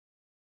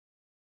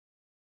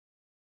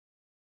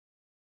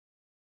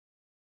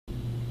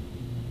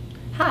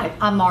Hi,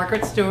 I'm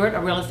Margaret Stewart, a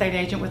real estate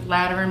agent with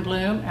Ladder and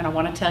Bloom, and I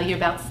want to tell you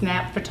about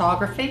Snap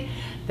Photography.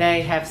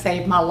 They have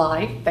saved my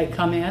life. They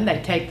come in,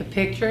 they take the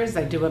pictures,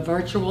 they do a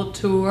virtual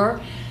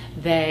tour,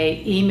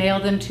 they email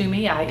them to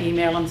me. I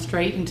email them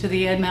straight into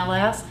the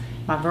MLS.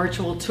 My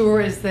virtual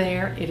tour is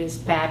there. It is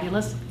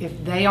fabulous.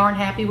 If they aren't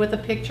happy with the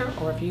picture,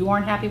 or if you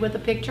aren't happy with the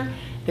picture,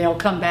 they'll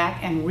come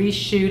back and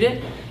reshoot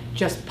it.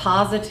 Just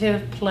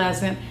positive,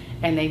 pleasant,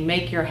 and they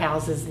make your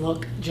houses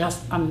look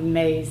just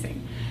amazing.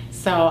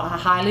 So I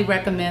highly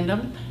recommend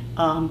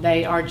them.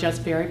 They are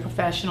just very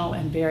professional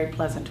and very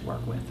pleasant to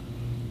work with.